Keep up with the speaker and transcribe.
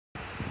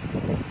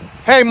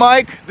Hey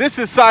Mike, this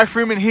is Cy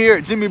Freeman here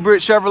at Jimmy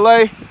Britt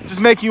Chevrolet.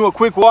 Just making you a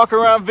quick walk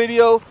around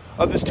video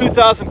of this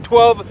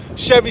 2012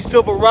 Chevy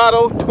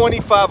Silverado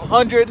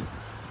 2500.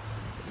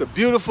 It's a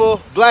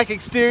beautiful black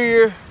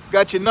exterior,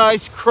 got your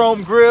nice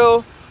chrome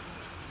grille,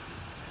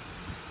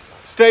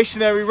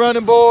 stationary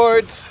running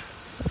boards.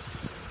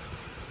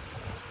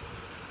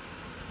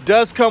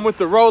 Does come with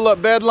the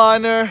roll-up bed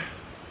liner,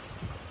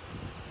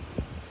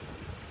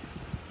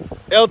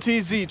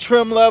 LTZ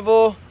trim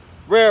level,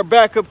 rear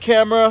backup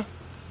camera.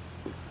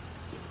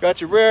 Got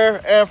your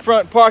rear and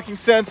front parking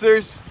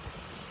sensors.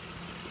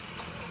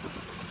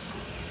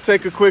 Let's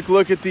take a quick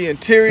look at the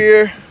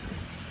interior.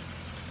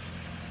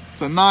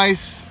 It's a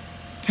nice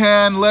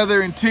tan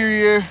leather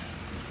interior.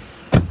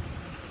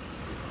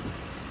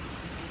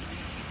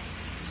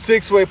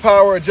 6-way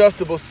power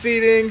adjustable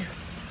seating.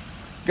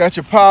 Got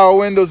your power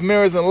windows,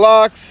 mirrors, and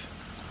locks.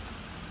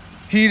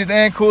 Heated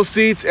and cool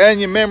seats and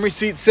your memory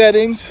seat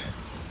settings.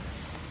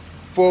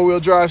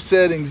 4-wheel drive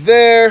settings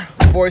there.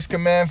 Voice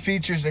command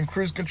features and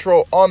cruise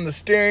control on the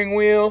steering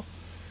wheel.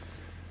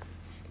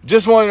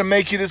 Just wanted to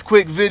make you this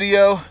quick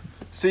video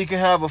so you can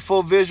have a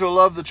full visual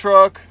of the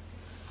truck.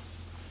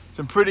 It's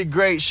in pretty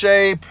great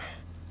shape.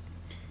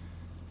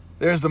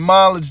 There's the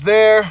mileage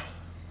there.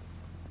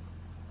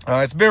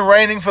 It's been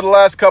raining for the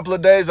last couple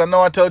of days. I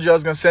know I told you I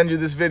was going to send you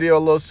this video a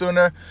little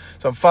sooner,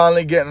 so I'm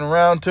finally getting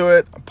around to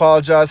it.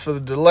 Apologize for the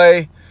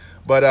delay,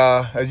 but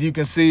as you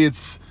can see,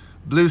 it's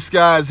blue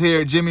skies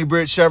here at Jimmy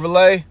Britt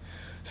Chevrolet.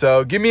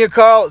 So give me a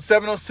call at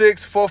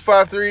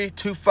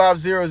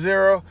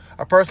 706-453-2500.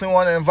 I personally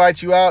want to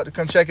invite you out to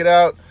come check it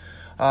out.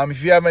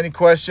 If you have any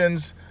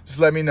questions, just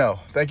let me know.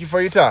 Thank you for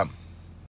your time.